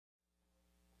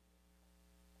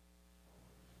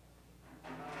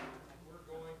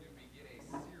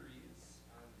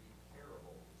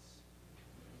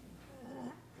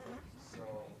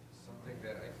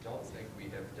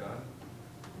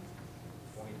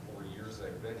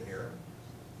I've been here.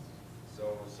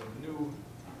 So some new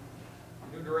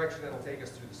direction that'll take us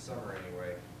through the summer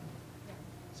anyway.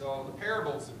 So the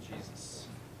parables of Jesus.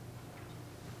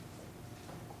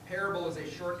 Parable is a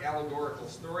short allegorical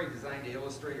story designed to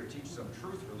illustrate or teach some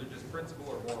truth, religious principle,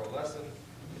 or moral lesson.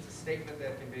 It's a statement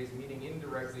that conveys meaning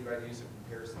indirectly by the use of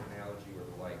comparison, analogy, or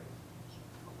the like.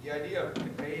 The idea of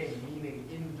conveying meaning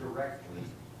indirectly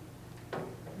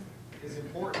is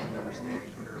important in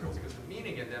understanding parables because the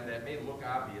meaning in them that may look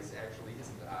obvious actually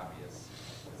isn't obvious.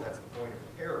 Because that's the point of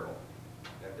the parable.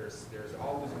 That there's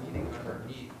always meaning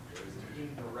underneath. There's an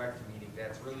indirect meaning.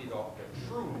 That's really the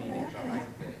true meaning behind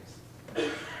things.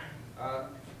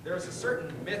 There's a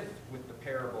certain myth with the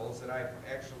parables that I've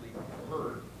actually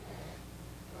heard.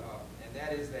 And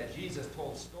that is that Jesus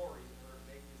told stories in order to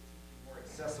make his teaching more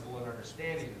accessible and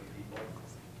understanding to the people.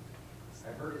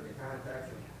 I've heard it in the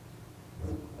context of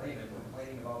laymen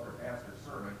complaining about their pastor's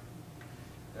sermon,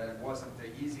 that it wasn't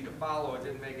easy to follow, it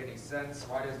didn't make any sense.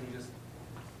 Why doesn't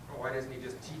he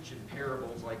just teach in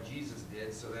parables like Jesus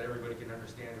did so that everybody can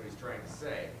understand what he's trying to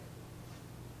say?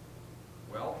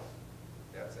 Well,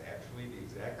 that's actually the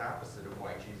exact opposite of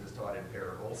why Jesus taught in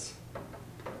parables.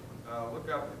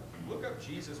 Look up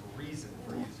Jesus' reason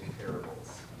for using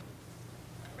parables.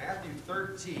 Matthew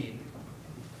 13,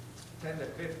 10 to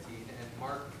 15, and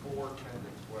Mark 4, 10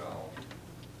 to 12.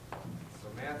 So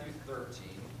Matthew 13,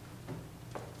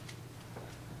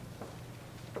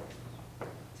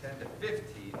 10 to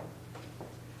 15. Am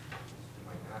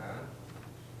I not on?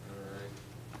 All right.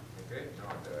 Okay, no,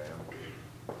 I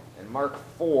am. And Mark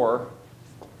 4,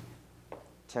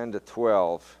 10 to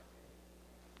 12.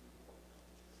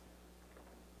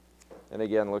 And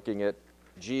again, looking at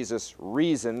Jesus'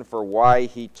 reason for why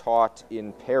he taught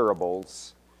in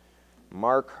parables.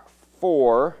 Mark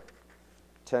 4,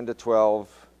 10 to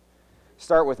 12.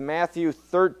 Start with Matthew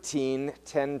 13,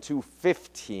 10 to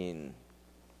 15.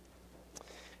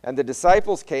 And the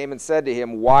disciples came and said to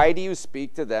him, "Why do you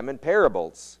speak to them in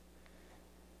parables?"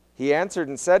 He answered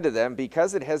and said to them,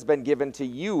 "Because it has been given to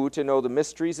you to know the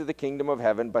mysteries of the kingdom of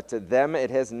heaven, but to them it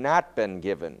has not been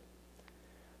given.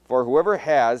 For whoever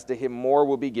has, to him more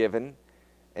will be given,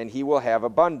 and he will have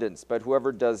abundance. But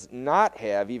whoever does not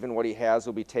have, even what he has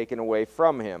will be taken away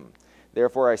from him.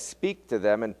 Therefore I speak to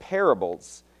them in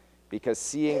parables, because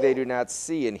seeing they do not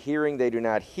see, and hearing they do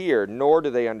not hear, nor do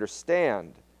they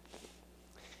understand.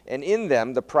 And in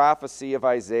them the prophecy of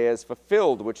Isaiah is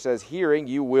fulfilled, which says, Hearing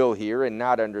you will hear and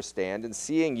not understand, and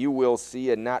seeing you will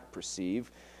see and not perceive.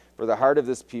 For the heart of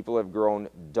this people have grown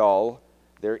dull.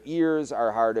 Their ears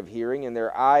are hard of hearing, and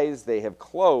their eyes they have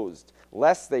closed,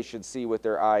 lest they should see with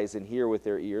their eyes and hear with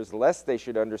their ears, lest they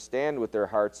should understand with their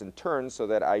hearts and turn, so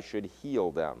that I should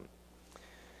heal them."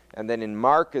 And then in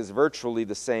Mark is virtually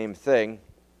the same thing.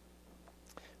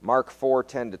 Mark 4,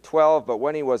 10 to 12, "But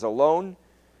when he was alone,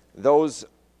 those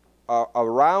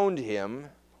around him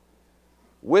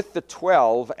with the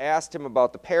 12 asked him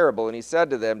about the parable, and he said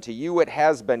to them, To you it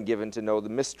has been given to know the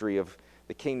mystery of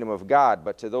the kingdom of God,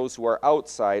 but to those who are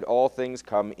outside all things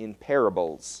come in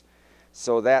parables,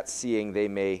 so that seeing they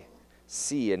may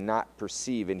see and not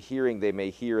perceive, and hearing they may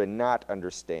hear and not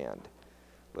understand,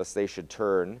 lest they should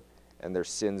turn and their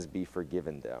sins be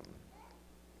forgiven them."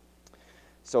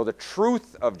 So the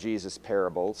truth of Jesus'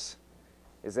 parables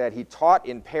is that he taught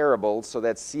in parables so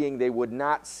that seeing they would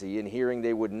not see and hearing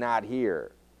they would not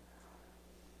hear,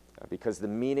 because the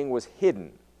meaning was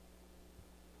hidden.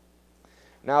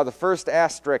 Now the first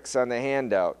asterisk on the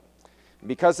handout.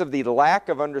 Because of the lack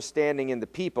of understanding in the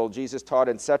people, Jesus taught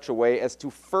in such a way as to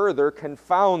further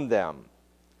confound them.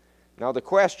 Now the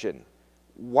question,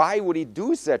 why would he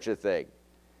do such a thing?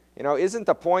 Isn't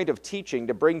the point of teaching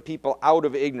to bring people out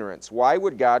of ignorance? Why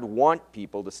would God want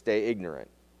people to stay ignorant?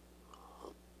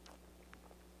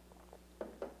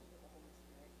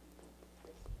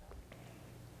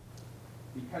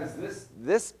 Because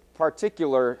this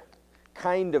particular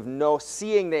kind of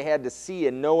seeing they had to see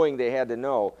and knowing they had to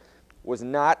know was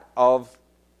not of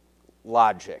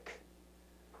logic.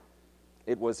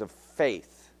 It was of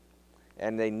faith.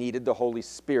 And they needed the Holy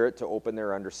Spirit to open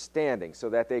their understanding so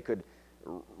that they could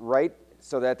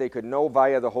know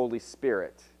via the Holy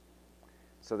Spirit,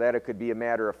 so that it could be a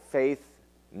matter of faith,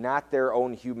 not their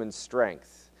own human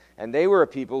strength. And they were a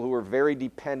people who were very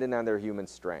dependent on their human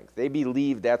strength. They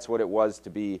believed that's what it was to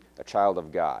be a child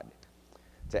of God,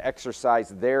 to exercise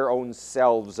their own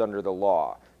selves under the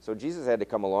law. So Jesus had to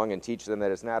come along and teach them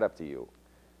that it's not up to you.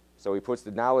 So he puts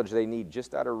the knowledge they need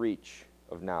just out of reach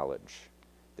of knowledge.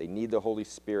 They need the Holy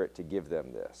Spirit to give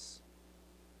them this.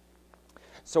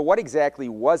 So what exactly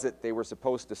was it they were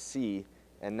supposed to see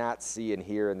and not see and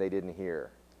hear and they didn't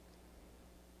hear?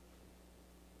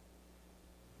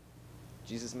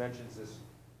 Jesus mentions this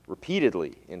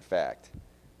repeatedly, in fact.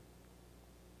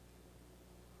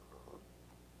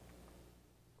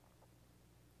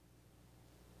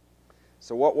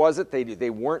 So what was it they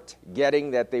weren't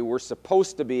getting that they were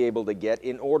supposed to be able to get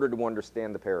in order to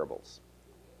understand the parables?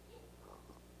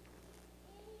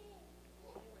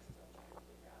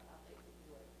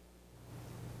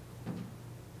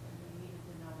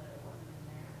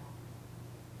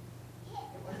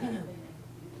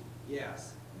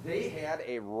 Yes, they had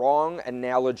a wrong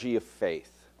analogy of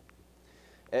faith.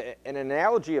 An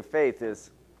analogy of faith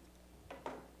is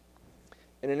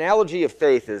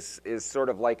sort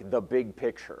of like the big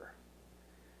picture.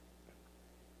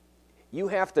 You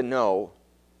have to know,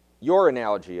 your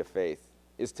analogy of faith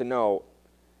is to know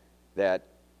that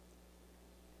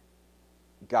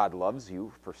God loves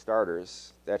you, for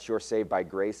starters, that you're saved by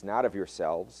grace, not of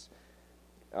yourselves.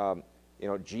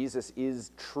 Jesus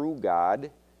is true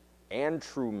God and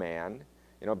true man.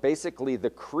 Basically the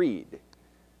creed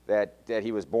that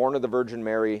he was born of the Virgin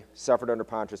Mary, suffered under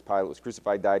Pontius Pilate, was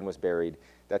crucified, died, and was buried,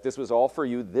 that this was all for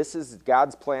you. This is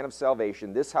God's plan of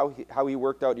salvation. This is how he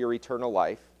worked out your eternal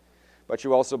life. But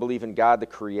you also believe in God the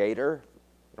Creator,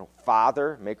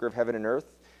 Father, maker of heaven and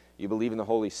earth. You believe in the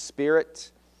Holy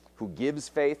Spirit, who gives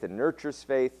faith and nurtures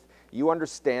faith. You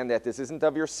understand that this isn't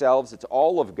of yourselves, it's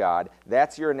all of God.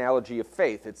 That's your analogy of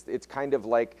faith. It's kind of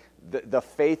like the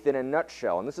faith in a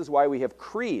nutshell. And this is why we have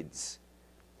creeds,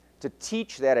 to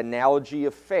teach that analogy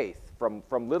of faith from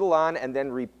little on, and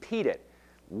then repeat it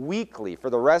weekly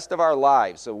for the rest of our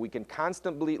lives, so we can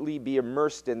constantly be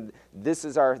immersed in this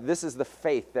is the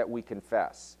faith that we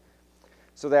confess.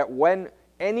 So that when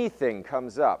anything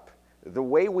comes up, the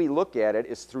way we look at it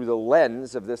is through the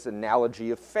lens of this analogy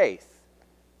of faith.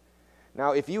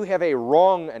 Now, if you have a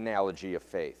wrong analogy of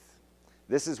faith,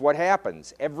 this is what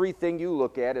happens. Everything you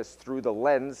look at is through the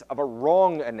lens of a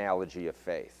wrong analogy of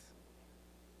faith.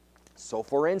 So,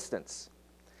 for instance,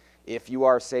 if you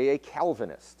are, say, a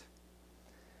Calvinist,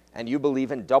 and you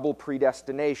believe in double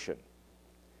predestination,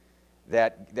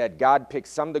 that God picked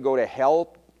some to go to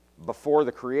hell before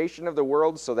the creation of the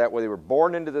world, so that when they were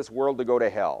born into this world to go to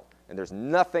hell, and there's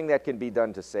nothing that can be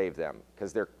done to save them,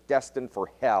 because they're destined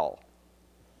for hell.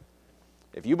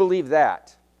 If you believe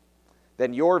that,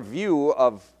 then your view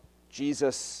of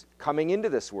Jesus coming into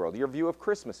this world, your view of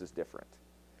Christmas is different.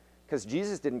 Because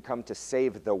Jesus didn't come to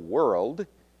save the world.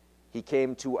 He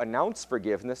came to announce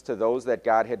forgiveness to those that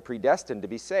God had predestined to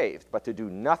be saved, but to do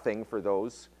nothing for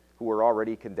those who were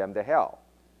already condemned to hell.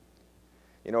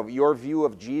 Your view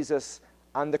of Jesus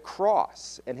on the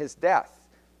cross and his death,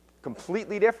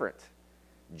 completely different.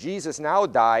 Jesus now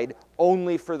died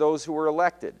only for those who were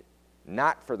elected,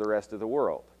 not for the rest of the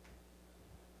world.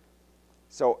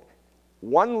 So,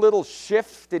 one little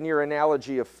shift in your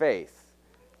analogy of faith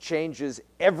changes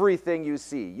everything you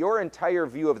see. Your entire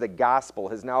view of the gospel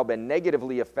has now been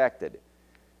negatively affected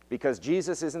because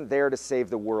Jesus isn't there to save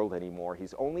the world anymore.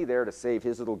 He's only there to save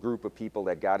his little group of people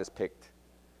that God has picked.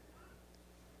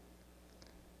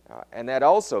 And that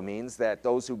also means that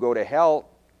those who go to hell,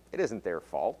 it isn't their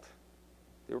fault.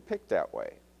 They were picked that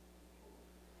way.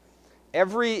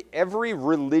 Every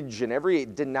religion, every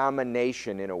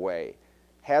denomination in a way,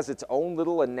 has its own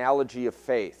little analogy of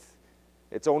faith.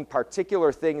 Its own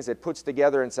particular things it puts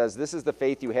together and says, this is the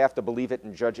faith, you have to believe it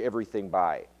and judge everything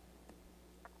by.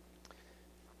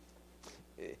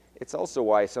 It's also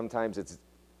why sometimes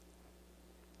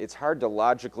it's hard to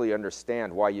logically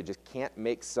understand why you just can't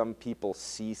make some people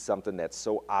see something that's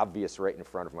so obvious right in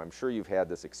front of them. I'm sure you've had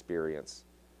this experience,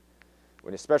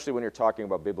 especially when you're talking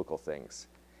about biblical things.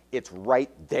 It's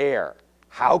right there.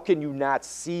 How can you not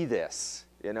see this?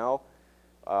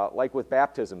 Like with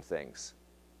baptism things.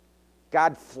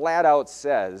 God flat out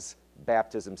says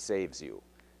baptism saves you.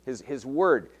 His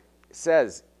word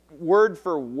says, word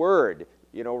for word,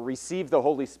 receive the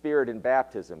Holy Spirit in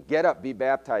baptism. Get up, be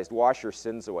baptized, wash your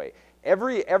sins away.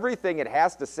 Everything it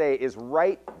has to say is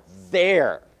right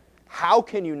there. How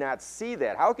can you not see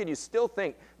that? How can you still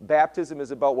think baptism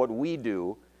is about what we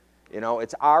do?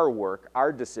 It's our work,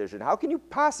 our decision. How can you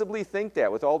possibly think that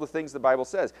with all the things the Bible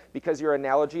says? Because your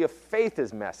analogy of faith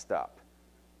is messed up.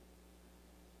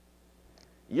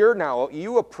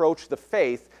 You approach the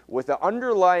faith with the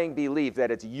underlying belief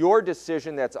that it's your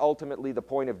decision that's ultimately the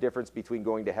point of difference between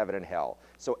going to heaven and hell.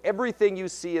 So everything you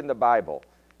see in the Bible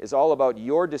is all about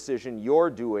your decision, your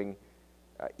doing.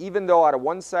 Even though out of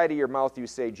one side of your mouth you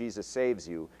say Jesus saves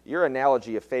you, your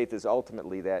analogy of faith is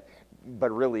ultimately that,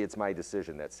 but really it's my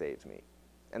decision that saves me.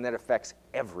 And that affects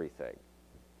everything.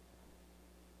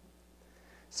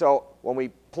 So when we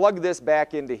plug this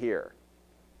back into here,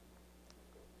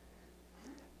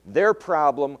 Their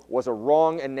problem was a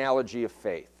wrong analogy of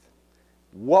faith.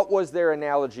 What was their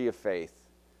analogy of faith?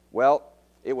 Well,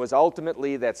 it was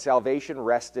ultimately that salvation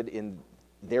rested in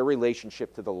their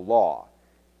relationship to the law,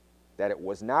 that it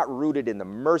was not rooted in the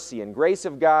mercy and grace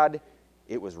of God,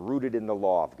 it was rooted in the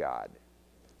law of God.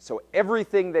 So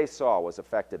everything they saw was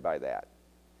affected by that.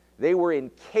 They were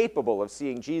incapable of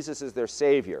seeing Jesus as their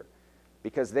Savior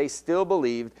because they still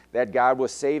believed that God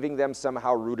was saving them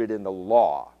somehow rooted in the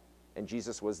law, and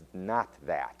Jesus was not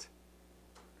that.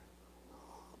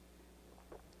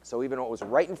 So even though it was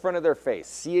right in front of their face,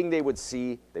 seeing they would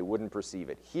see, they wouldn't perceive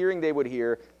it. Hearing they would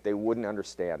hear, they wouldn't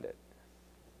understand it.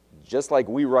 Just like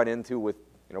we run into with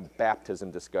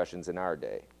baptism discussions in our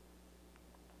day.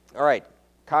 All right,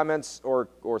 comments or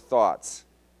thoughts?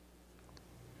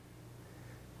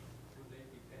 Were they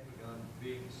depending on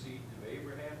being seeds of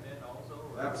Abraham then also?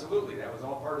 Absolutely. That was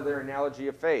all part of their analogy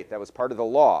of faith. That was part of the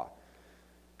law.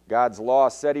 God's law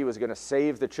said he was going to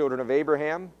save the children of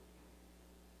Abraham.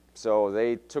 So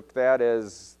they took that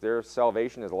as their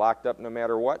salvation is locked up no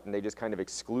matter what, and they just kind of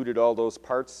excluded all those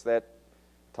parts that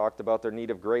talked about their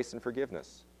need of grace and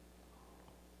forgiveness.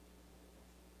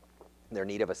 Their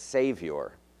need of a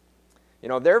Savior.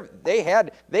 They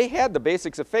had the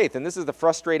basics of faith, and this is the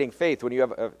frustrating faith when you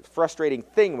have a frustrating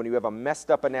thing when you have a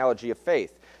messed up analogy of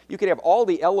faith. You could have all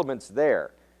the elements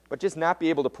there, but just not be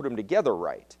able to put them together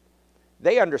right.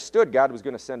 They understood God was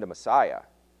going to send a Messiah.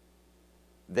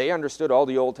 They understood all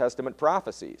the Old Testament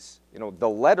prophecies. The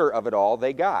letter of it all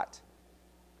they got.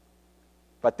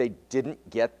 But they didn't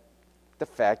get the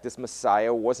fact this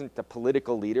Messiah wasn't a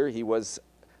political leader. He was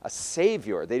a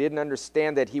Savior. They didn't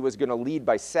understand that he was going to lead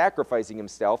by sacrificing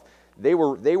himself. They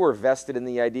were vested in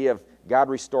the idea of God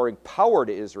restoring power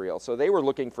to Israel. So they were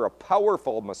looking for a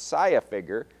powerful Messiah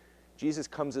figure. Jesus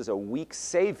comes as a weak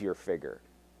Savior figure.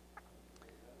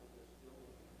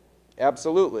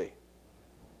 Absolutely.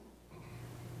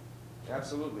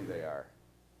 Absolutely they are.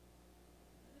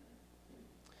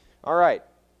 All right.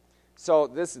 So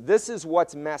this is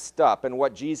what's messed up and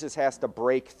what Jesus has to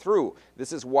break through.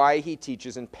 This is why he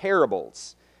teaches in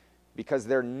parables, because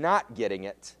they're not getting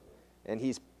it. And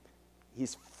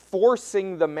he's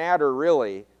forcing the matter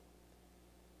really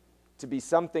to be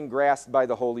something grasped by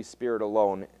the Holy Spirit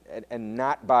alone and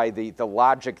not by the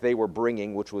logic they were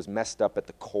bringing, which was messed up at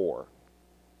the core.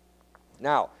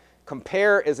 Now,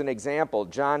 compare as an example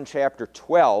John chapter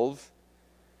 12,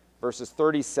 verses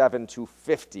 37 to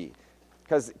 50.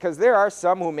 Because there are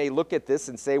some who may look at this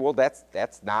and say, well, that's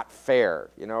not fair.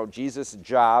 Jesus'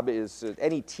 job is,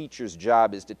 any teacher's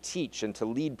job is to teach and to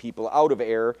lead people out of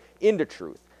error into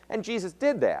truth. And Jesus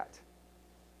did that.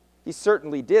 He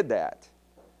certainly did that.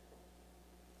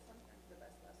 Sometimes the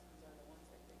best lessons are the ones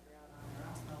they figure out on their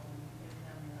own, though, and give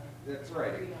them the That's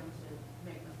right. freedom to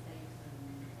make mistakes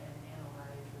and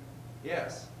analyze.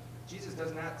 Yes. Jesus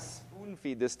does not spoon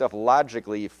feed this stuff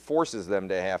logically. He forces them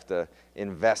to have to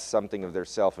invest something of their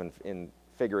self in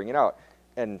figuring it out.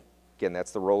 And again,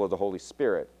 that's the role of the Holy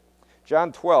Spirit.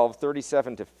 John 12,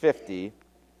 37 to 50.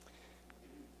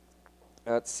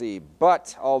 Let's see.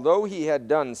 But although he had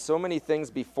done so many things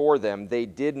before them, they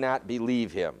did not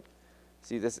believe him.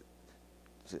 See this?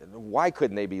 Why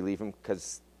couldn't they believe him?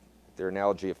 Because their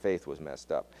analogy of faith was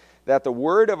messed up. That the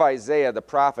word of Isaiah the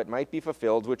prophet might be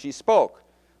fulfilled, which he spoke.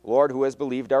 Lord, who has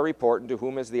believed our report, and to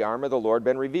whom has the arm of the Lord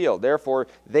been revealed? Therefore,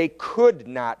 they could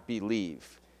not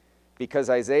believe.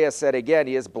 Because Isaiah said again,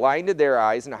 he has blinded their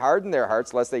eyes and hardened their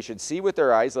hearts, lest they should see with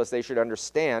their eyes, lest they should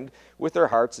understand with their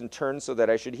hearts, and turn so that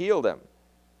I should heal them.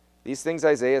 These things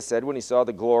Isaiah said when he saw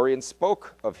the glory and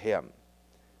spoke of him.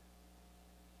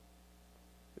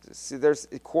 See, there's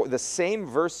the same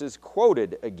verses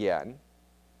quoted again.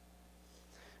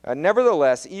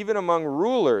 Nevertheless, even among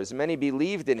rulers, many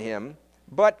believed in him,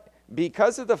 but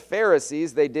because of the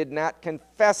Pharisees, they did not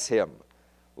confess him,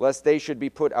 lest they should be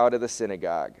put out of the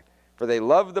synagogue. For they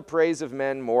love the praise of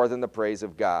men more than the praise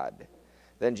of God.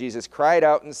 Then Jesus cried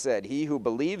out and said, He who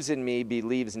believes in me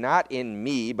believes not in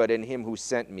me, but in him who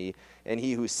sent me. And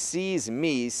he who sees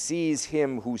me sees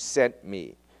him who sent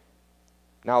me.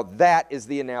 Now that is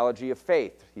the analogy of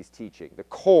faith he's teaching, the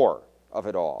core of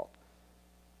it all.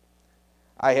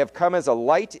 I have come as a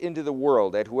light into the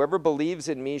world, that whoever believes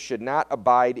in me should not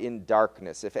abide in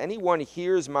darkness. If anyone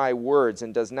hears my words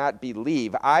and does not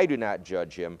believe, I do not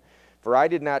judge him. For I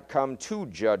did not come to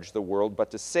judge the world,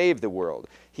 but to save the world.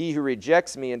 He who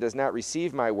rejects me and does not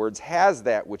receive my words has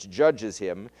that which judges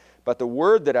him, but the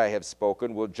word that I have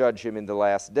spoken will judge him in the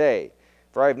last day.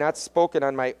 For I have not spoken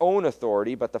on my own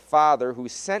authority, but the Father who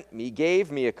sent me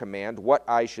gave me a command what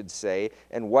I should say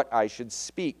and what I should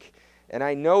speak. And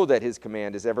I know that his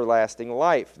command is everlasting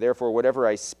life. Therefore, whatever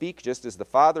I speak, just as the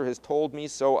Father has told me,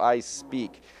 so I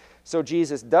speak. So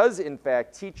Jesus does, in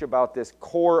fact, teach about this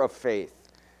core of faith,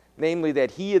 namely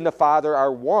that he and the Father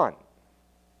are one.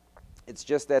 It's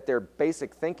just that their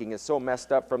basic thinking is so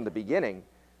messed up from the beginning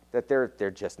that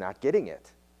they're just not getting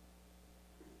it.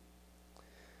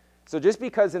 So just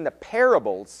because in the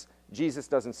parables Jesus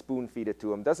doesn't spoon-feed it to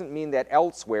them doesn't mean that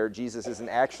elsewhere Jesus isn't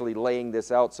actually laying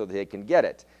this out so that they can get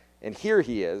it. And here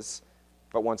he is,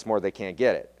 but once more they can't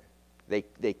get it.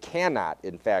 They cannot,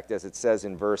 in fact, as it says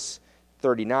in verse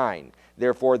 39.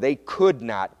 Therefore, they could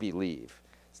not believe.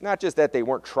 It's not just that they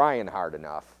weren't trying hard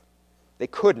enough. They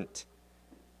couldn't,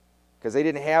 because they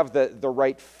didn't have the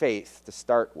right faith to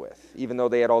start with, even though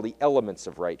they had all the elements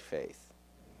of right faith.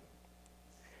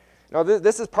 Now,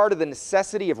 this is part of the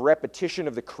necessity of repetition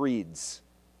of the creeds.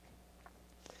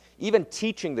 Even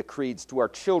teaching the creeds to our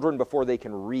children before they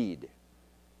can read.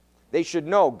 They should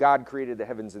know God created the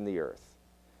heavens and the earth,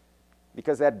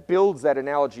 because that builds that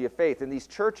analogy of faith. And these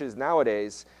churches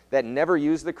nowadays that never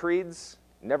use the creeds,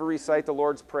 never recite the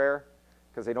Lord's Prayer,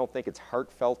 because they don't think it's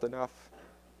heartfelt enough.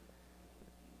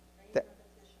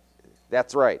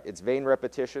 That's right. It's vain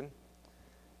repetition.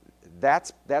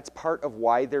 That's part of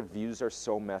why their views are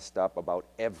so messed up about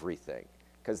everything,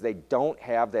 because they don't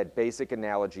have that basic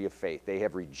analogy of faith. They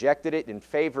have rejected it in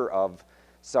favor of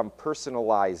some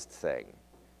personalized thing,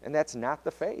 and that's not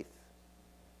the faith.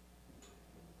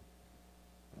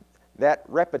 That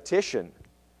repetition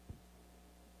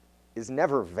is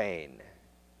never vain.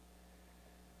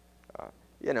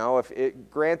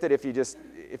 Granted,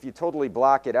 if you totally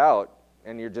block it out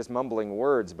and you're just mumbling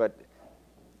words, but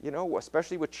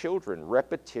especially with children,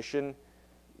 repetition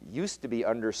used to be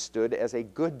understood as a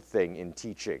good thing in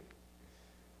teaching.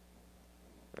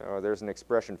 There's an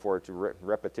expression for it.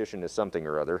 Repetition is something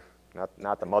or other,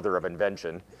 not the mother of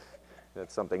invention.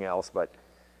 That's something else, but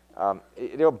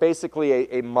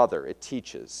basically a mother. It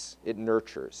teaches, it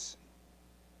nurtures.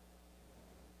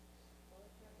 Well, if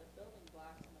you have the building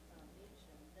blocks and the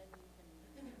foundation, then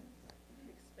you can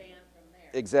expand from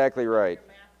there. Exactly right. Your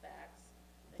math facts,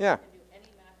 then Yeah. you can do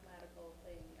any mathematical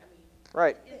thing. I mean,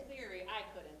 Right. in theory, I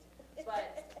couldn't. But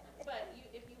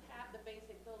if you have the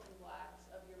basic building blocks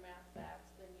of your math facts,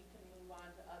 then you can move on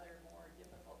to other more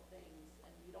difficult things,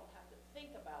 and you don't have to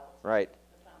think about Right.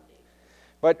 the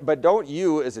foundation. But don't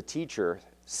you, as a teacher,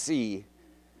 see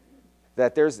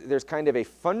that there's kind of a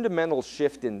fundamental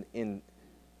shift in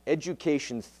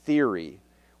education theory,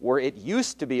 where it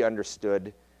used to be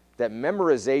understood that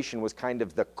memorization was kind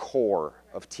of the core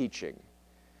of teaching.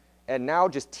 And now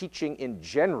just teaching in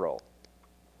general.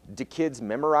 Do kids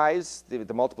memorize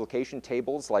the multiplication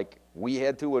tables like we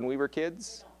had to when we were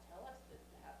kids? They don't tell us to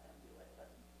have them do it, but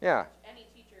Yeah, any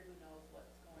teacher who knows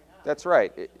what's going on. that's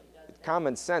right. usually does it.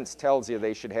 Common sense tells you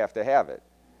they should have to have it.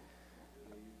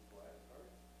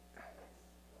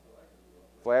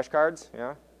 Flashcards,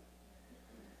 yeah.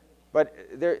 But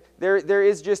there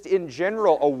is just in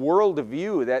general a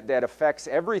worldview that affects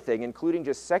everything, including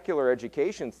just secular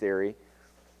education theory,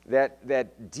 that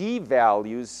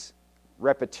devalues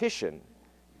repetition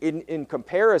in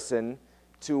comparison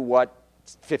to what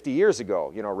 50 years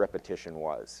ago, repetition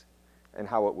was and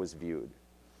how it was viewed.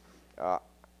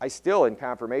 I still, in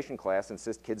confirmation class,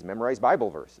 insist kids memorize Bible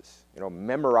verses.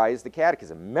 Memorize the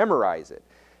catechism, memorize it.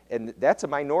 And that's a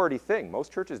minority thing.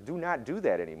 Most churches do not do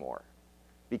that anymore.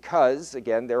 Because,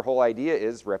 again, their whole idea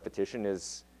is repetition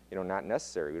is, not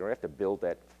necessary. We don't have to build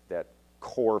that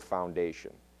core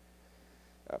foundation.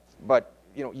 But,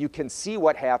 you can see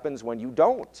what happens when you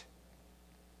don't.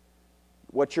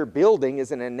 What you're building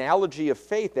is an analogy of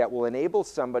faith that will enable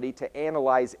somebody to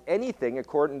analyze anything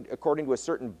according to a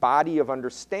certain body of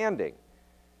understanding.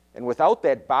 And without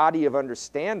that body of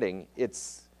understanding,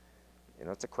 it's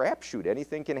a crapshoot.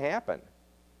 Anything can happen.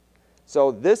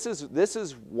 So this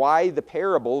is why the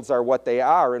parables are what they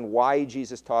are and why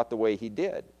Jesus taught the way he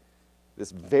did.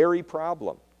 This very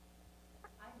problem.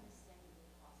 I understand the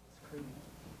Apostles' Creed.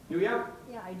 Do you?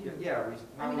 Yeah, I do. Yeah,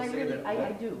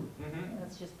 I do.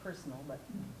 That's just personal, but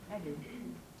I do.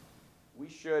 We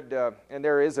should, and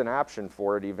there is an option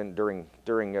for it even during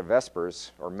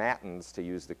Vespers or Matins to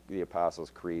use the Apostles'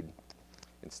 Creed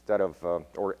instead of,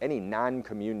 or any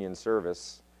non-communion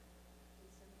service.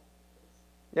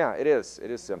 Yeah, it is.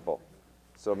 It is simple.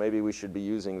 So maybe we should be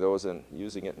using those and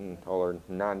using it in all our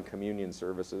non-communion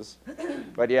services.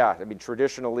 But yeah,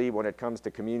 traditionally when it comes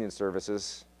to communion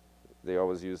services, they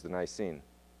always use the Nicene.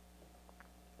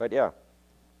 But yeah.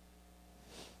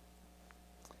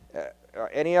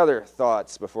 Any other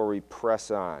thoughts before we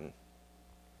press on?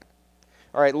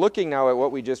 All right, looking now at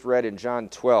what we just read in John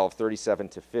 12, 37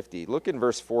 to 50. Look in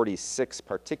verse 46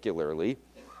 particularly.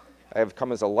 I have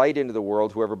come as a light into the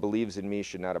world. Whoever believes in me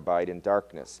should not abide in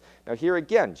darkness. Now here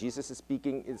again, Jesus is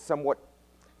speaking somewhat,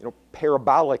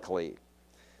 parabolically.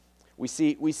 We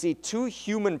see two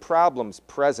human problems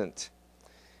present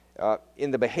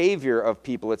in the behavior of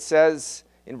people. It says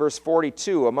in verse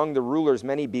 42, among the rulers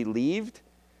many believed,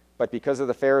 but because of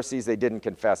the Pharisees they didn't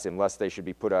confess him, lest they should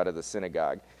be put out of the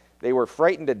synagogue. They were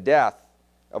frightened to death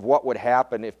of what would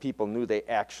happen if people knew they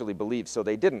actually believed, so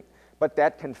they didn't. But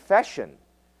that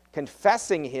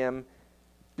confessing him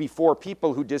before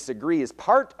people who disagree is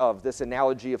part of this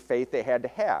analogy of faith they had to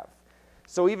have.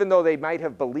 So even though they might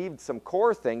have believed some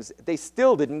core things, they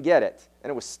still didn't get it,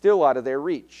 and it was still out of their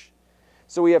reach.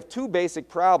 So we have two basic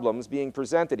problems being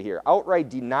presented here: outright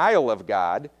denial of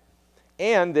God,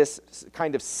 and this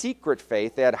kind of secret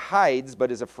faith that hides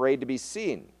but is afraid to be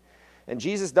seen. And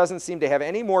Jesus doesn't seem to have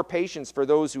any more patience for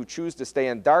those who choose to stay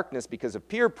in darkness because of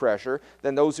peer pressure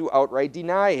than those who outright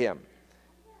deny him.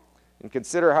 And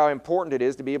consider how important it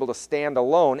is to be able to stand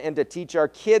alone and to teach our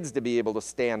kids to be able to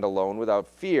stand alone without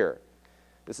fear.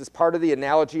 This is part of the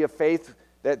analogy of faith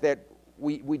that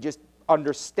we just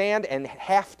understand and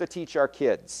have to teach our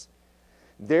kids.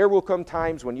 There will come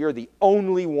times when you're the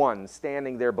only one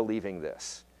standing there believing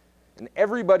this. And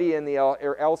everybody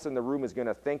else in the room is going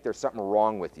to think there's something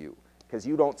wrong with you because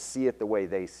you don't see it the way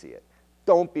they see it.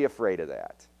 Don't be afraid of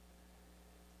that.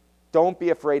 Don't be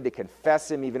afraid to confess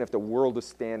him even if the world is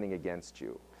standing against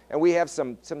you. And we have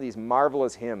some of these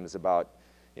marvelous hymns about,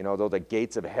 though the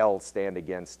gates of hell stand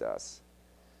against us.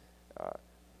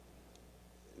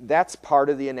 That's part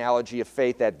of the analogy of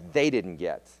faith that they didn't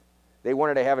get. They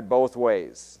wanted to have it both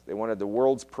ways. They wanted the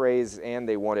world's praise and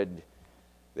they wanted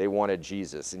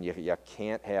Jesus, and you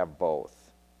can't have both.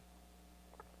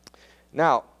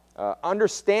 Now,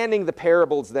 understanding the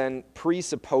parables then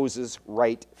presupposes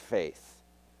right faith.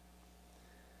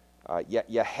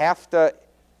 You have to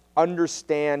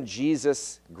understand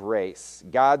Jesus' grace,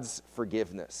 God's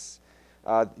forgiveness,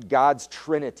 God's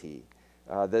Trinity,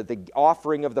 the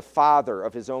offering of the Father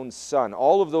of his own Son.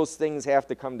 All of those things have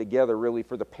to come together really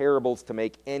for the parables to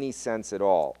make any sense at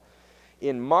all.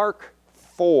 In Mark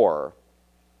 4,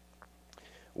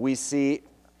 we see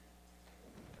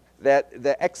that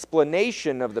the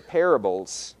explanation of the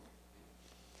parables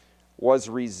was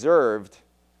reserved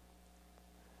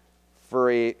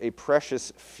for a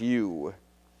precious few.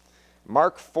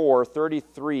 Mark 4,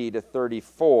 33 to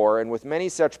 34, and with many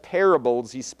such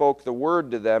parables he spoke the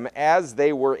word to them as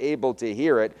they were able to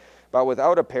hear it, but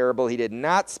without a parable he did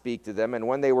not speak to them, and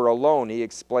when they were alone he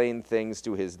explained things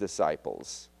to his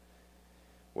disciples.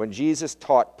 When Jesus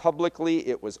taught publicly,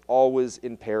 it was always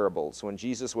in parables. When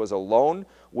Jesus was alone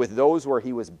with those where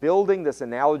he was building this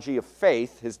analogy of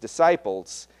faith, his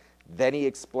disciples, then he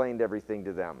explained everything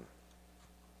to them.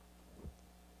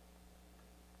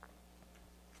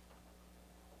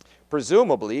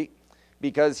 Presumably,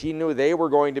 because he knew they were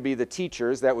going to be the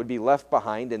teachers that would be left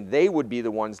behind, and they would be the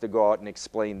ones to go out and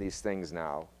explain these things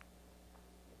now.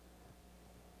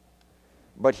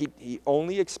 But he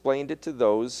only explained it to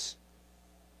those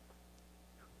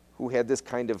who had this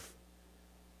kind of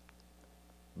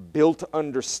built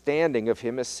understanding of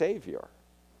him as Savior.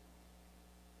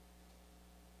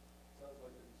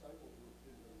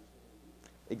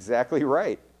 Exactly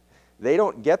right. They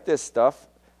don't get this stuff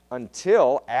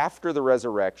until after the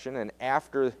resurrection and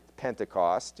after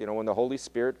Pentecost, when the Holy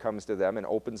Spirit comes to them and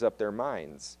opens up their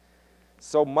minds.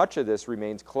 So much of this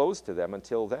remains closed to them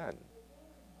until then.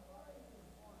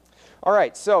 All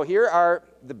right, so here are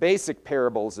the basic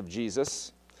parables of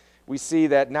Jesus. We see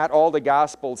that not all the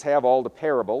Gospels have all the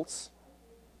parables.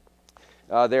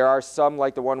 There are some,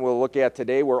 like the one we'll look at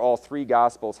today, where all three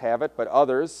Gospels have it, but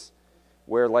others,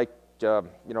 where like,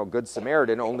 Good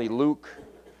Samaritan, only Luke.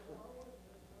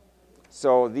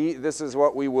 So this is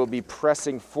what we will be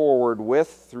pressing forward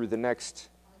with through the next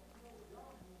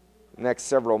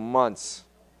several months.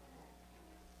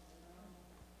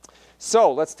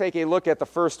 So let's take a look at the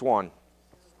first one,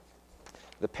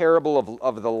 the parable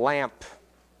of the lamp.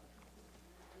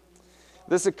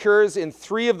 This occurs in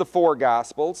 3 of the 4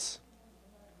 Gospels.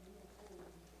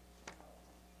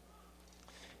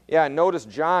 Yeah, notice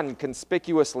John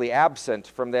conspicuously absent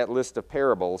from that list of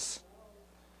parables.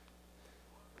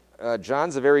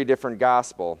 John's a very different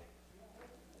gospel.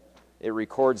 It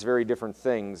records very different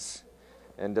things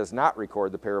and does not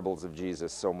record the parables of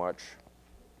Jesus so much.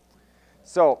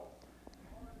 So,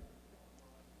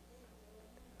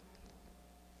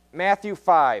 Matthew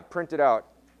 5, print it out.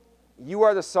 You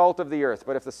are the salt of the earth,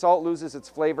 but if the salt loses its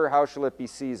flavor, how shall it be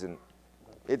seasoned?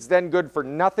 It's then good for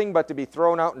nothing but to be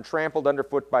thrown out and trampled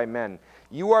underfoot by men.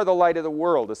 You are the light of the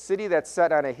world. A city that's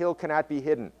set on a hill cannot be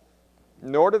hidden.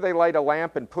 Nor do they light a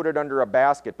lamp and put it under a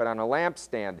basket, but on a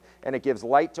lampstand, and it gives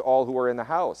light to all who are in the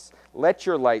house. Let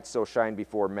your light so shine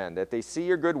before men, that they see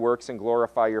your good works and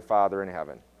glorify your Father in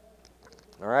heaven.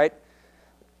 All right?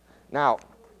 Now,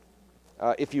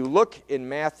 if you look in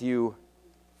Matthew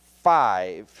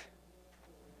 5,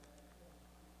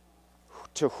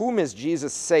 to whom is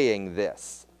Jesus saying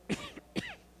this?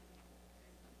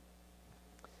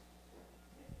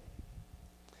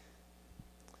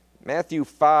 Matthew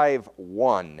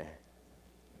 5:1.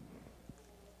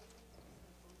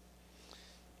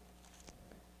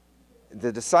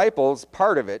 The disciples,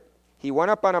 part of it, he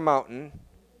went up on a mountain,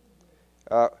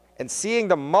 and seeing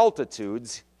the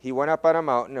multitudes, he went up on a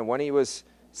mountain, and when he was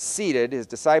seated, his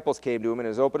disciples came to him, and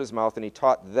he opened his mouth, and he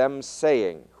taught them,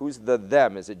 saying, who's the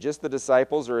them? Is it just the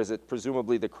disciples, or is it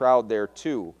presumably the crowd there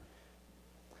too?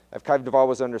 I've kind of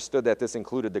always understood that this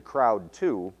included the crowd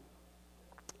too,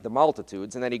 the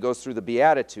multitudes, and then he goes through the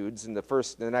Beatitudes in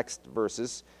the next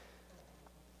verses.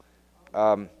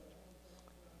 And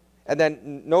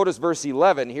then notice verse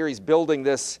 11. Here he's building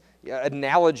this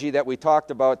analogy that we talked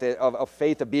about of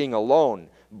faith of being alone.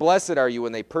 Blessed are you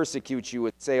when they persecute you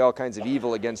and say all kinds of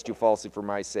evil against you falsely for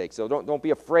my sake. So don't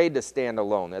be afraid to stand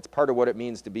alone. That's part of what it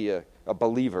means to be a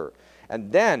believer.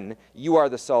 And then you are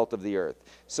the salt of the earth.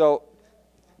 So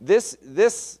this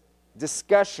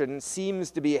discussion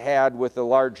seems to be had with a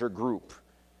larger group,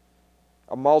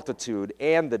 a multitude,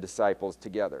 and the disciples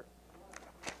together.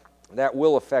 That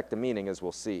will affect the meaning, as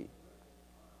we'll see.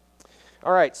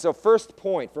 All right, so first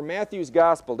point, for Matthew's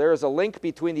gospel, there is a link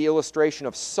between the illustration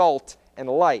of salt and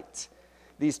light.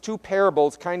 These two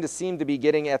parables kind of seem to be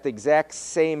getting at the exact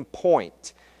same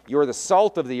point. You're the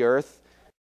salt of the earth.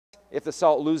 If the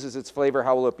salt loses its flavor,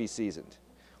 how will it be seasoned?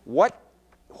 What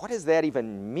does that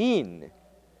even mean?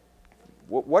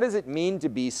 What does it mean to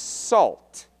be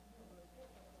salt?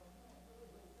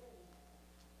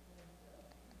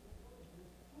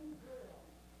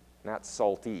 Not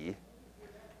salty.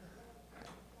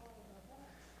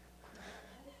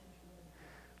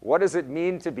 What does it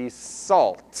mean to be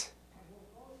salt?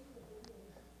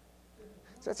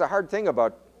 So that's a hard thing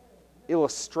about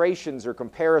illustrations or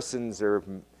comparisons or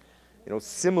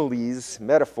similes,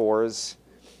 metaphors.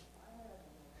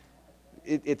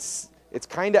 It's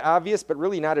kind of obvious, but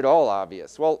really not at all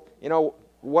obvious. Well,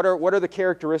 what are the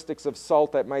characteristics of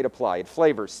salt that might apply? It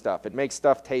flavors stuff. It makes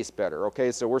stuff taste better.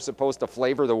 Okay, so we're supposed to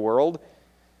flavor the world.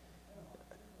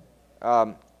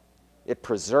 It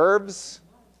preserves.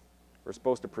 We're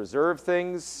supposed to preserve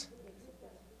things.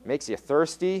 Makes you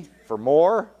thirsty for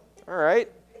more. All right.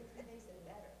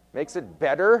 Makes it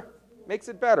better. Makes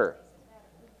it better.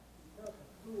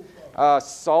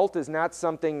 Salt is not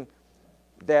something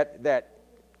that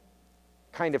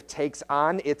kind of takes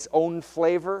on its own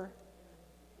flavor.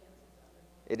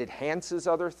 It enhances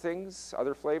other things,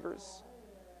 other flavors.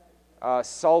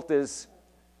 Salt is,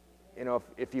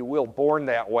 if you will, born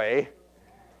that way.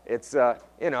 It's,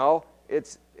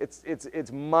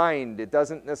 it's mind. It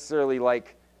doesn't necessarily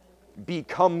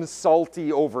become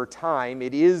salty over time.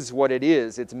 It is what it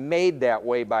is. It's made that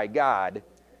way by God.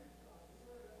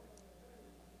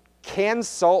 Can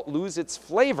salt lose its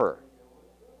flavor?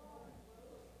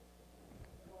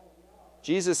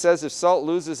 Jesus says if salt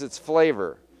loses its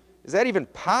flavor, is that even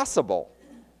possible?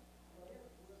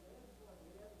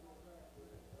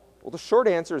 Well, the short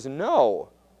answer is no.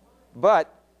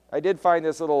 But I did find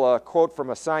this little quote from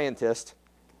a scientist,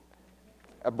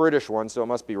 a British one, so it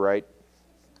must be right.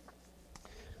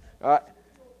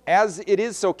 As it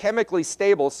is so chemically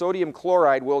stable, sodium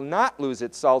chloride will not lose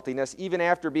its saltiness even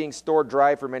after being stored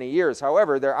dry for many years.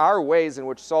 However, there are ways in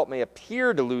which salt may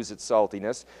appear to lose its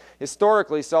saltiness.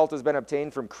 Historically, salt has been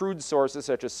obtained from crude sources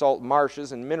such as salt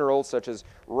marshes and minerals such as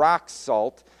rock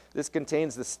salt. This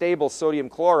contains the stable sodium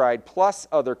chloride plus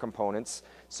other components.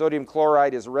 Sodium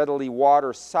chloride is readily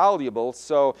water soluble,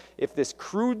 so if this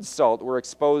crude salt were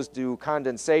exposed to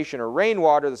condensation or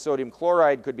rainwater, the sodium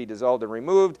chloride could be dissolved and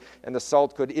removed, and the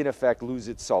salt could in effect lose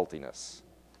its saltiness.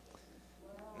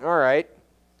 All right.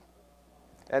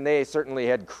 And they certainly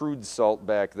had crude salt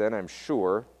back then, I'm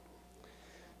sure.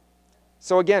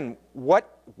 So again, what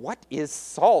is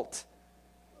salt?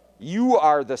 You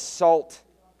are the salt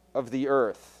of the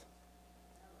earth.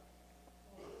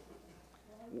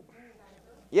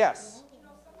 Yes?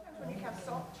 Sometimes when you have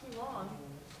salt too long,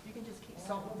 you can just keep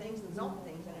salting things,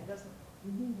 and it doesn't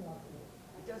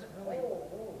really,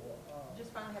 you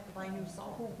just finally have to buy new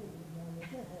salt.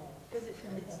 Because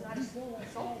it's not as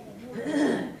salty.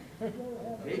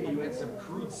 Maybe you had some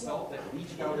crude salt that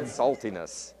leached out its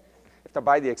saltiness. have to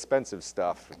buy the expensive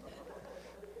stuff.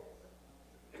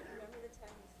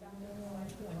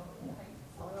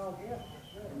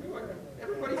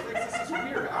 Everybody thinks this is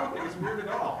weird. I don't think it's weird at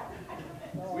all.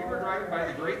 We were driving by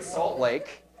the Great Salt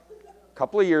Lake a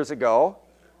couple of years ago.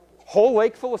 Whole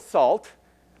lake full of salt.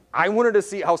 I wanted to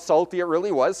see how salty it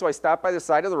really was, so I stopped by the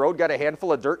side of the road, got a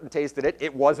handful of dirt, and tasted it.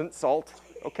 It wasn't salt,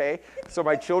 okay? So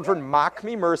my children mock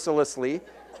me mercilessly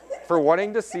for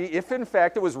wanting to see if, in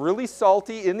fact, it was really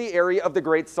salty in the area of the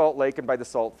Great Salt Lake and by the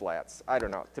Salt Flats. I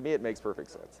don't know. To me, it makes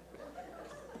perfect sense.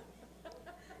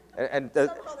 And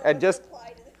just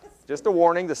a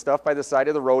warning, the stuff by the side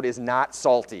of the road is not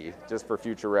salty, just for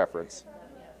future reference.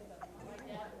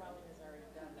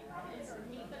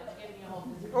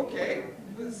 Okay.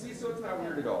 See, so it's not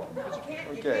weird at all. But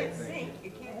you can't sink.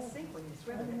 You can't sink when you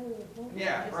swim in it.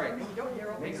 Yeah, right. You don't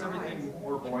dare open Makes your everything eyes.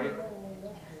 more buoyant.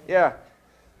 Yeah.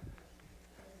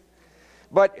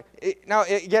 But now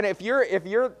again, if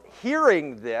you're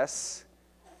hearing this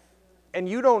and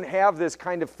you don't have this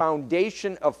kind of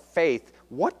foundation of faith,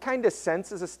 what kind of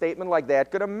sense is a statement like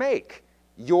that going to make?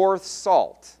 You're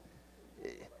salt.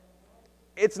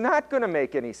 It's not going to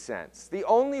make any sense. The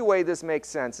only way this makes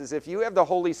sense is if you have the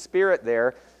Holy Spirit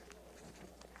there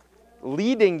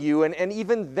leading you, and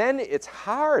even then it's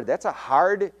hard. That's a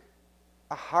hard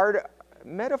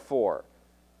metaphor.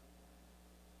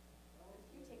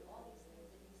 You take all these things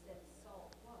that you said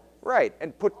salt was. Right,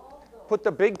 and put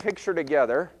the big picture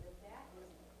together. That is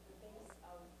the base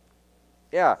of.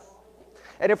 Yeah.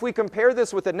 And if we compare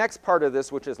this with the next part of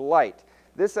this, which is light,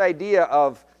 this idea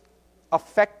of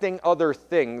affecting other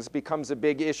things becomes a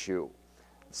big issue.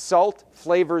 Salt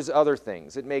flavors other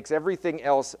things. It makes everything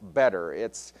else better.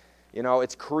 It's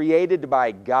created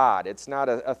by God. It's not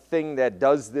a thing that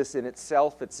does this in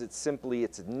itself. It's simply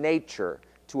its nature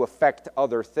to affect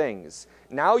other things.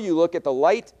 Now you look at the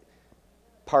light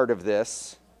part of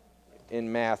this in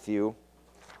Matthew,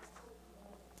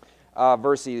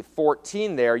 verse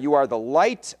 14 there. You are the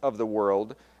light of the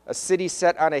world. A city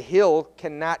set on a hill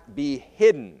cannot be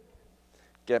hidden.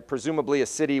 Presumably a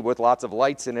city with lots of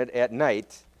lights in it at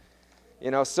night.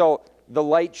 So the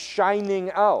light shining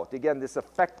out. Again, this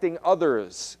affecting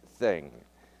others thing.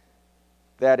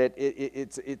 That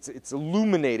it's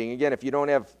illuminating. Again, if you don't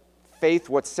have faith,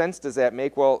 what sense does that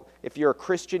make? Well, if you're a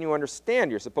Christian, you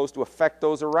understand you're supposed to affect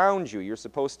those around you. You're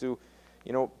supposed to,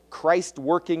 Christ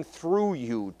working through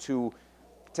you to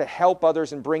help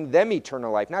others and bring them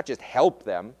eternal life. Not just help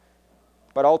them,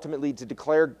 but ultimately to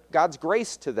declare God's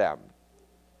grace to them.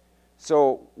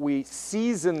 So we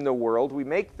season the world, we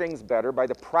make things better by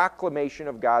the proclamation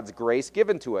of God's grace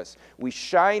given to us. We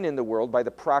shine in the world by the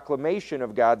proclamation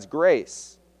of God's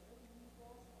grace.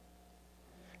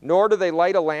 Nor do they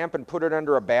light a lamp and put it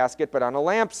under a basket, but on a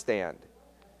lampstand.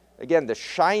 Again, the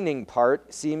shining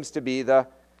part seems to be the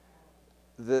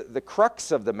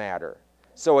crux of the matter.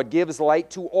 So it gives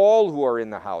light to all who are in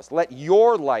the house. Let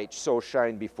your light so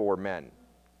shine before men.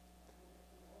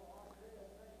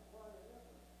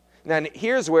 Now,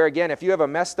 here's where, again, if you have a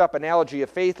messed up analogy of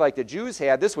faith like the Jews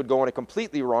had, this would go in a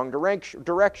completely wrong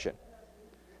direction.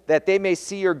 That they may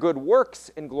see your good works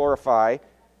and glorify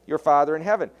your Father in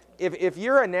heaven. If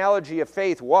your analogy of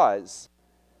faith was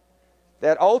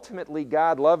that ultimately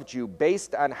God loved you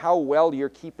based on how well you're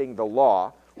keeping the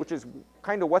law, which is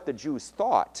kind of what the Jews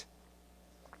thought,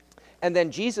 and then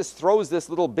Jesus throws this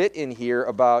little bit in here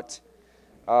about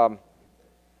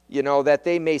that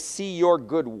they may see your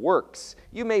good works.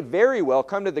 You may very well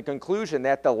come to the conclusion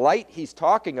that the light he's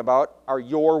talking about are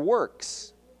your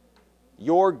works,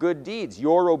 your good deeds,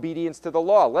 your obedience to the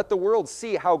law. Let the world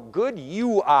see how good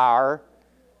you are,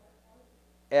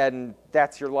 and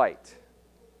that's your light.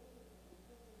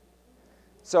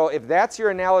 So if that's your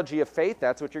analogy of faith,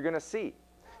 that's what you're going to see.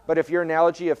 But if your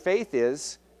analogy of faith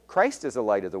is Christ is the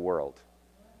light of the world,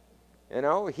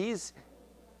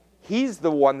 He's the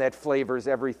one that flavors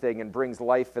everything and brings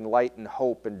life and light and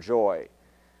hope and joy.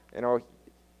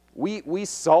 We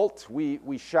salt,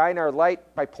 we shine our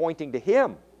light by pointing to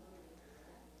Him.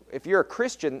 If you're a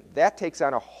Christian, that takes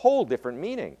on a whole different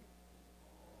meaning.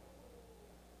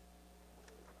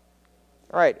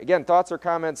 All right, again, thoughts or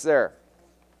comments there?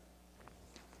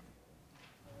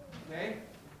 Okay.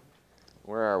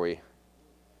 Where are we?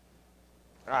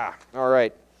 All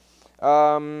right.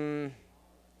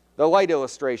 The light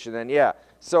illustration then, yeah.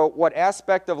 So what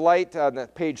aspect of light, on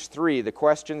page 3, the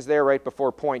questions there right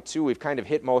before point 2, we've kind of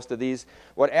hit most of these.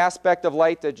 What aspect of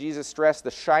light did Jesus stress?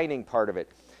 The shining part of it.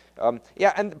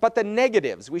 But the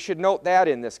negatives, we should note that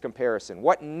in this comparison.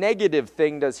 What negative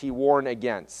thing does he warn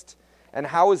against? And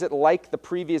how is it like the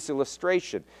previous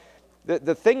illustration?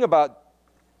 The thing about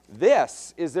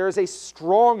This is there is a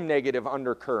strong negative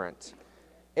undercurrent.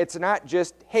 It's not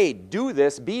just, hey, do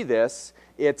this, be this.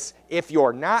 It's if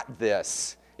you're not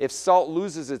this. If salt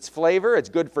loses its flavor, it's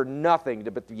good for nothing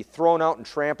but to be thrown out and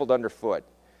trampled underfoot.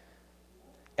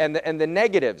 And the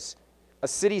negatives, a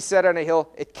city set on a hill,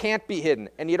 it can't be hidden.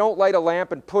 And you don't light a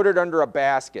lamp and put it under a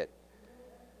basket.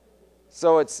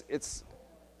 So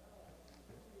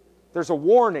there's a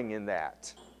warning in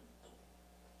that.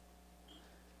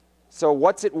 So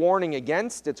what's it warning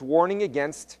against? It's warning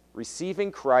against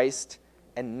receiving Christ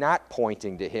and not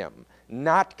pointing to Him,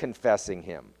 not confessing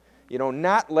Him.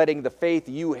 Not letting the faith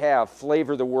you have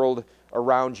flavor the world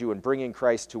around you and bringing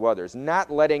Christ to others. Not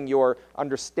letting your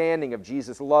understanding of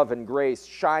Jesus' love and grace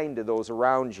shine to those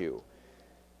around you.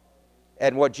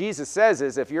 And what Jesus says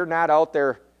is if you're not out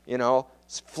there,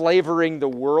 flavoring the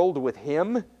world with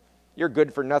Him, you're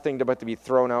good for nothing but to be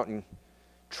thrown out and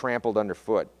trampled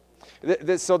underfoot.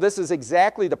 So this is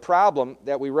exactly the problem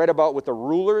that we read about with the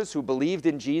rulers who believed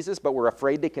in Jesus but were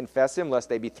afraid to confess Him lest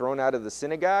they be thrown out of the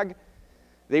synagogue.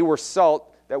 They were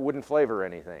salt that wouldn't flavor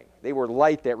anything. They were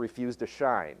light that refused to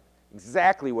shine.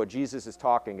 Exactly what Jesus is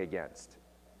talking against.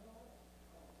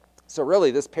 So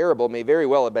really, this parable may very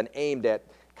well have been aimed at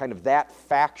kind of that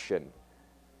faction.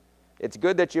 It's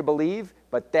good that you believe,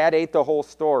 but that ain't the whole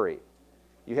story.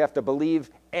 You have to believe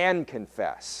and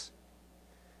confess.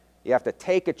 You have to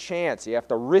take a chance. You have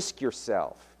to risk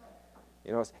yourself.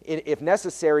 If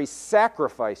necessary,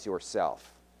 sacrifice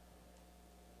yourself.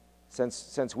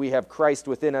 Since we have Christ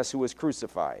within us who was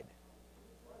crucified.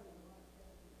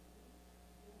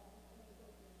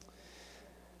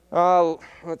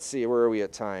 Let's see, where are we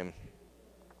at time?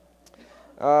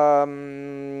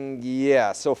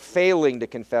 So failing to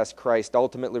confess Christ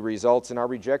ultimately results in our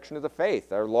rejection of the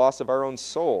faith, our loss of our own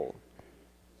soul.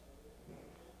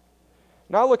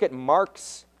 Now look at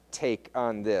Mark's take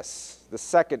on this, the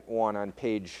second one on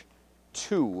page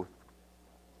 2,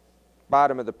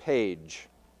 bottom of the page.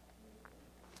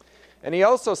 And he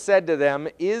also said to them,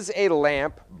 is a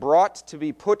lamp brought to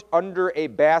be put under a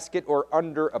basket or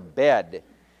under a bed?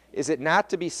 Is it not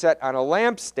to be set on a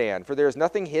lampstand? For there is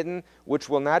nothing hidden which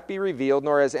will not be revealed,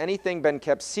 nor has anything been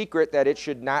kept secret that it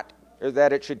should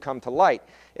come to light.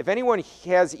 If anyone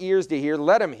has ears to hear,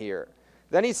 let him hear.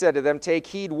 Then he said to them, take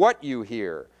heed what you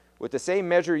hear. With the same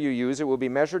measure you use, it will be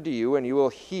measured to you, and you will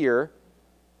hear,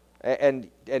 and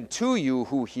to you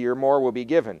who hear, more will be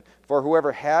given. For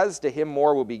whoever has, to him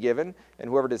more will be given, and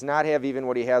whoever does not have, even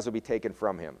what he has will be taken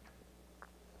from him.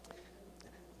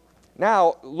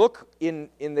 Now, look in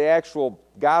the actual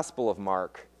Gospel of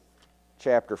Mark,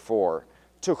 chapter 4.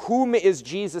 To whom is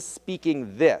Jesus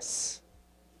speaking this?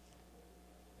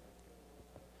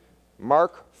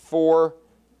 Mark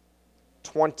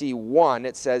 4:21,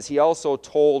 it says, he also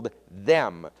told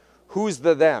them. Who's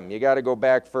the them? You got to go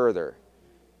back further.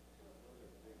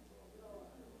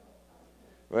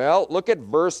 Well, look at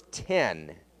verse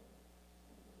 10.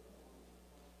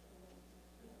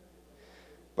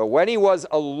 But when he was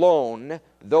alone,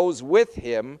 those with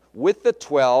him, with the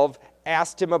 12,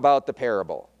 asked him about the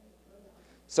parable.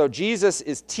 So Jesus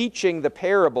is teaching the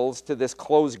parables to this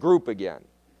closed group again.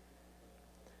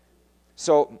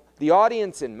 So the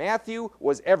audience in Matthew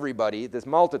was everybody, this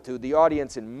multitude. The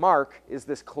audience in Mark is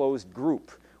this closed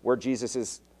group where Jesus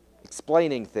is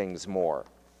explaining things more.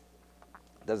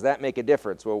 Does that make a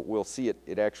difference? Well, we'll see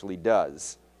it actually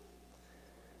does.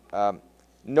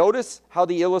 Notice how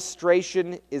the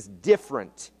illustration is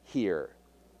different here.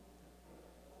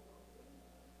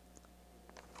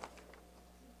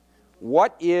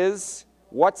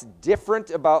 What's different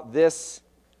about this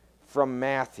from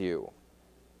Matthew?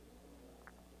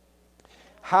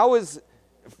 How is,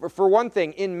 for one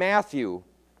thing, in Matthew,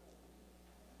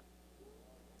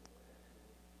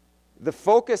 the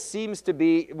focus seems to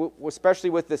be, especially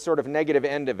with the sort of negative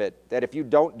end of it, that if you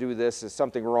don't do this, is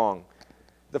something wrong.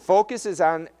 The focus is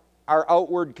on our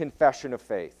outward confession of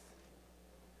faith.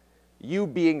 You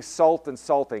being salt and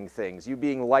salting things. You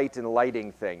being light and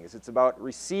lighting things. It's about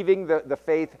receiving the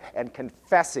faith and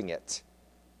confessing it.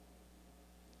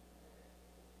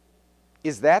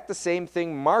 Is that the same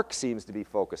thing Mark seems to be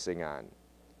focusing on?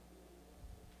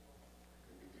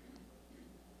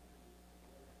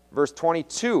 Verse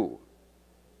 22.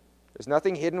 There's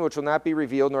nothing hidden which will not be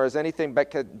revealed, nor has anything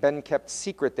been kept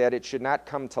secret that it should not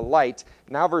come to light.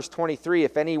 Now verse 23,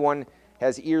 if anyone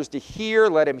has ears to hear,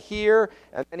 let him hear.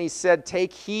 And then he said,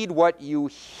 take heed what you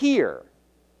hear.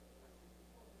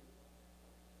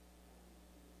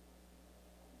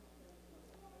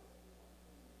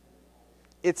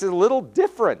 It's a little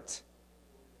different.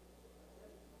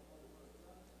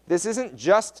 This isn't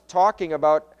just talking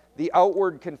about the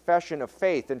outward confession of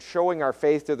faith and showing our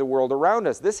faith to the world around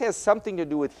us. This has something to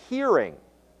do with hearing.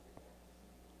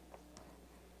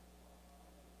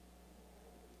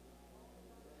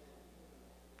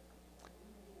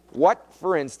 What,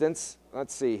 for instance,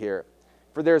 let's see here.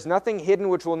 For there is nothing hidden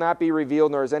which will not be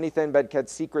revealed, nor is anything but kept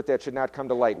secret that should not come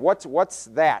to light. What's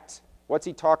that? What's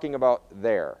he talking about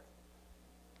there?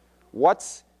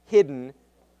 What's hidden?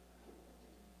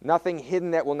 Nothing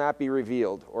hidden that will not be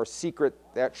revealed, or secret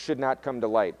that should not come to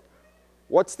light.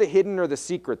 What's the hidden or the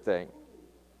secret thing?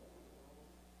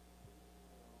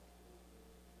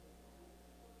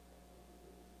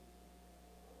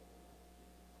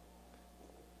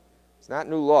 It's not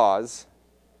new laws,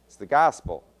 it's the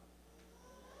gospel.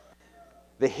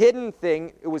 The hidden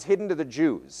thing, it was hidden to the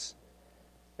Jews.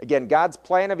 Again, God's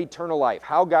plan of eternal life,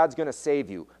 how God's going to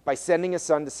save you, by sending a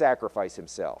son to sacrifice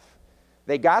himself.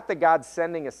 They got the God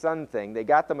sending a son thing, they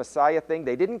got the Messiah thing,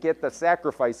 they didn't get the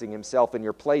sacrificing himself in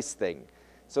your place thing.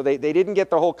 So they didn't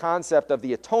get the whole concept of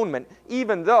the atonement,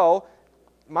 even though,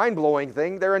 mind-blowing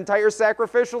thing, their entire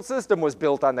sacrificial system was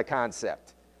built on the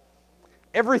concept.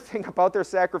 Everything about their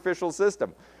sacrificial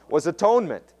system was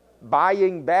atonement,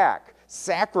 buying back,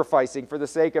 sacrificing for the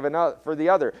sake of another, for the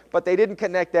other. But they didn't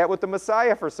connect that with the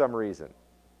Messiah for some reason.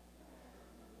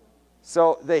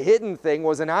 So the hidden thing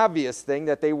was an obvious thing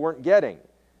that they weren't getting.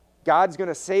 God's going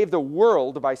to save the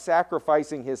world by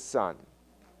sacrificing his son.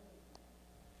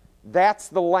 That's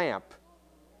the lamp.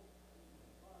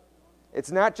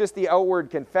 It's not just the outward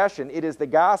confession, it is the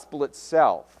gospel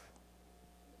itself.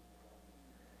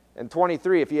 And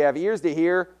 23, if you have ears to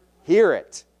hear, hear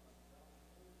it.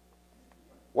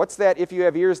 What's that if you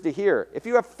have ears to hear? If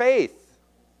you have faith.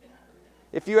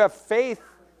 If you have faith,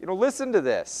 listen to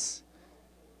this.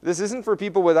 This isn't for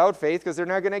people without faith because they're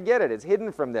not going to get it. It's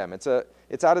hidden from them. It's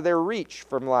out of their reach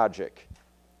from logic.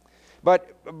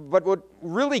 But what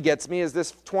really gets me is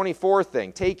this 24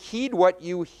 thing. Take heed what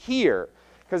you hear.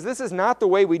 Because this is not the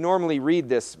way we normally read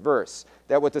this verse.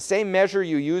 That with the same measure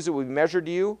you use, it will be measured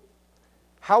to you.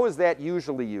 How is that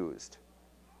usually used?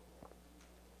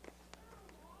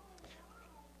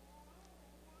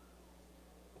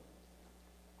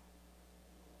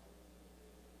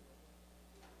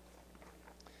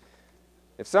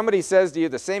 If somebody says to you,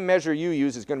 the same measure you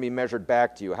use is going to be measured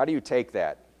back to you, how do you take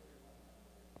that?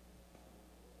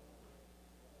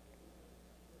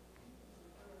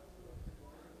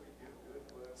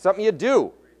 Something you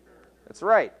do. That's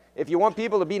right. If you want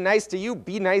people to be nice to you,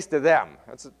 be nice to them.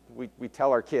 That's what we tell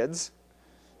our kids.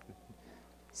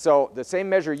 So the same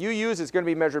measure you use is going to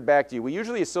be measured back to you. We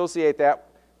usually associate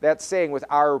that saying with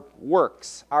our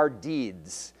works, our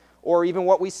deeds, or even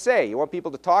what we say. You want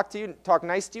people to talk to you, talk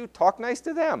nice to you, talk nice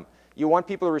to them. You want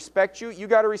people to respect you, you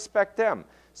got to respect them.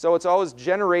 So it's always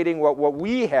generating what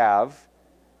we have,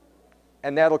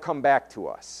 and that'll come back to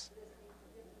us.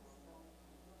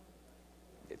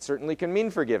 It certainly can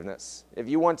mean forgiveness. If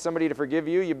you want somebody to forgive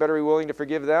you, you better be willing to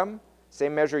forgive them.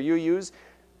 Same measure you use.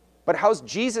 But how's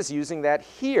Jesus using that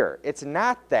here? It's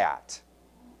not that.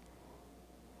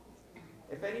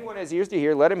 If anyone has ears to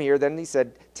hear, let him hear. Then he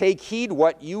said, take heed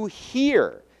what you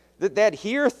hear. That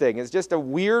hear thing is just a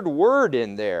weird word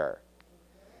in there.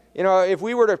 If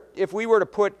we were to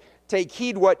put take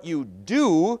heed what you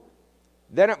do,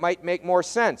 then it might make more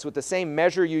sense. With the same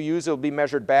measure you use, it will be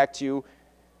measured back to you.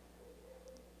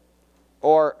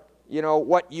 Or,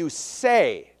 what you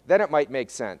say, then it might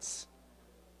make sense.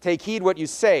 Take heed what you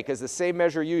say, because the same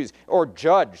measure you use. Or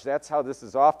judge, that's how this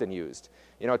is often used.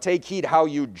 Take heed how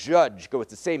you judge, because with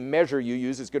the same measure you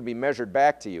use, it's going to be measured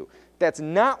back to you. That's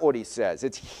not what he says.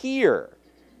 It's hear.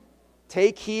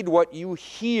 Take heed what you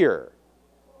hear.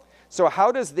 So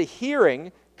how does the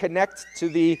hearing connect to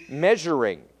the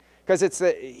measuring? Because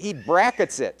he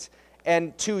brackets it.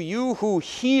 And to you who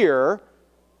hear,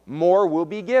 more will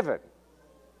be given.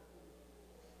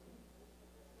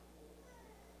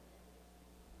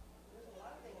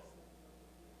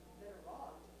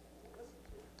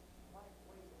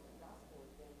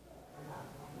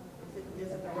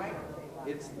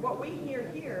 What we hear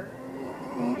here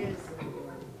is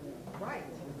right,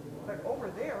 but over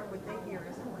there, what they hear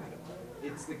isn't right.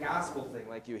 It's the gospel thing,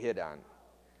 like you hit on.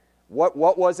 What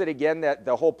was it again, that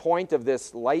the whole point of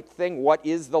this light thing? What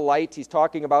is the light he's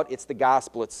talking about? It's the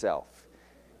gospel itself.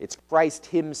 It's Christ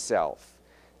himself.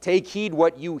 Take heed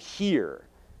what you hear.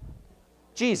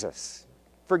 Jesus,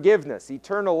 forgiveness,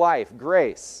 eternal life,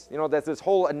 grace. That's this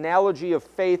whole analogy of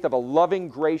faith of a loving,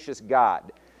 gracious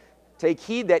God. Take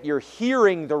heed that you're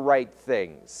hearing the right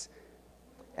things.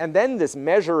 And then this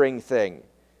measuring thing.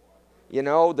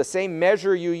 The same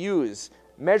measure you use.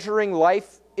 Measuring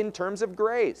life in terms of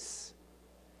grace.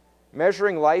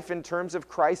 Measuring life in terms of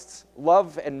Christ's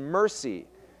love and mercy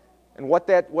and what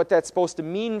that's supposed to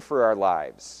mean for our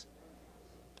lives.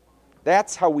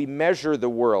 That's how we measure the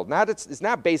world. It's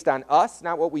not based on us,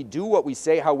 not what we do, what we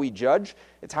say, how we judge.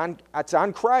 It's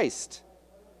on Christ.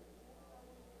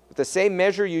 With the same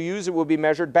measure you use, it will be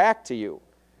measured back to you.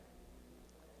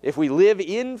 If we live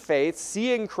in faith,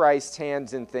 seeing Christ's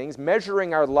hands in things,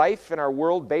 measuring our life and our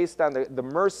world based on the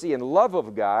mercy and love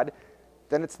of God,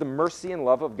 then it's the mercy and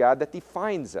love of God that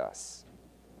defines us.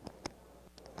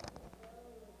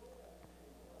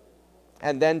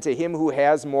 And then to him who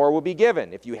has more will be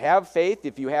given. If you have faith,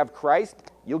 if you have Christ,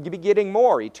 you'll be getting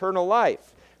more, eternal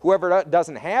life. Whoever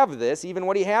doesn't have this, even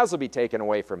what he has will be taken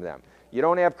away from them. You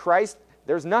don't have Christ,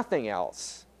 there's nothing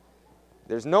else.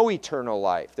 There's no eternal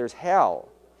life. There's hell.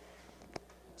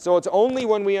 So it's only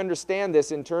when we understand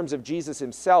this in terms of Jesus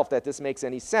himself that this makes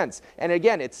any sense. And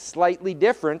again, it's slightly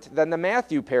different than the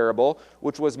Matthew parable,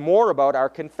 which was more about our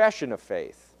confession of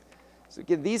faith. So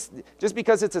again, just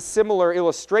because it's a similar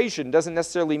illustration doesn't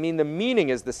necessarily mean the meaning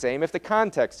is the same if the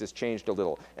context has changed a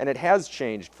little. And it has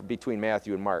changed between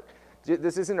Matthew and Mark.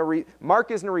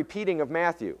 Mark isn't a repeating of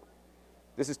Matthew.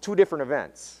 This is two different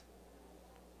events.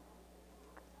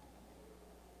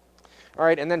 All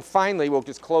right, and then finally, we'll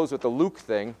just close with the Luke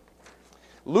thing.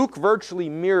 Luke virtually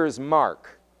mirrors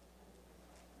Mark.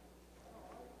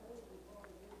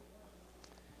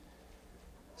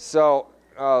 So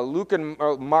Luke and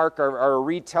Mark are a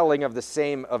retelling of the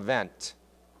same event.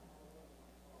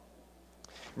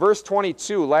 Verse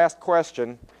 22, last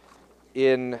question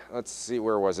in, let's see,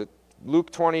 where was it? Luke.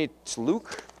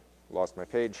 Lost my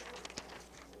page.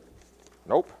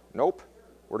 Nope.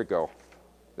 Where'd it go?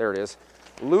 There it is.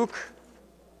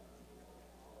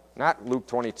 Not Luke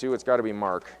 22, it's got to be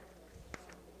Mark.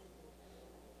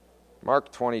 Mark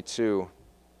 22.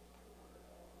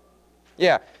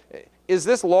 Yeah. Is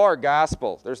this law or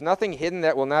gospel? There's nothing hidden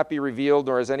that will not be revealed,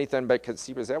 nor is anything but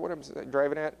conceived. Is that what I'm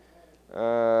driving at?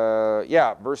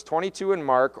 Yeah, verse 22 in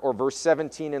Mark, or verse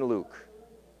 17 in Luke.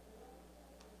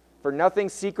 For nothing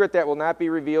secret that will not be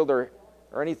revealed, or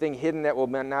anything hidden that will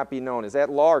not be known. Is that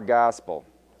law or gospel?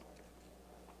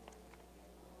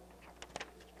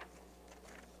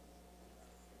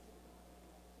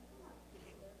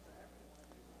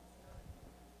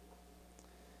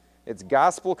 It's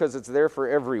gospel because it's there for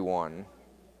everyone.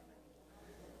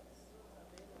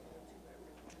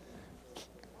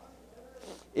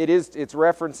 It's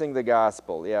referencing the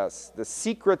gospel, yes. The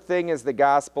secret thing is the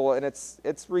gospel, and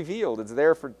it's revealed. It's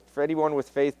there for anyone with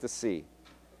faith to see.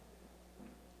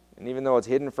 And even though it's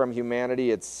hidden from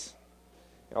humanity, it's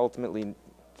ultimately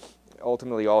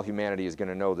all humanity is going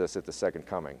to know this at the second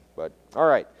coming. But all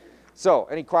right. So,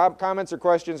 any comments or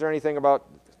questions or anything about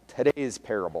today's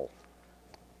parable?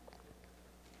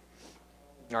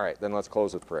 All right, then let's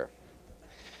close with prayer.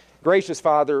 Gracious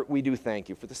Father, we do thank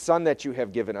you for the Son that you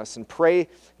have given us, and pray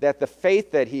that the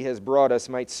faith that he has brought us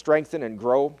might strengthen and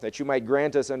grow, that you might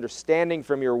grant us understanding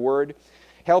from your word,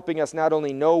 helping us not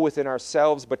only know within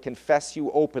ourselves, but confess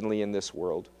you openly in this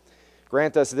world.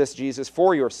 Grant us this, Jesus,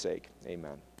 for your sake.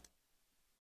 Amen.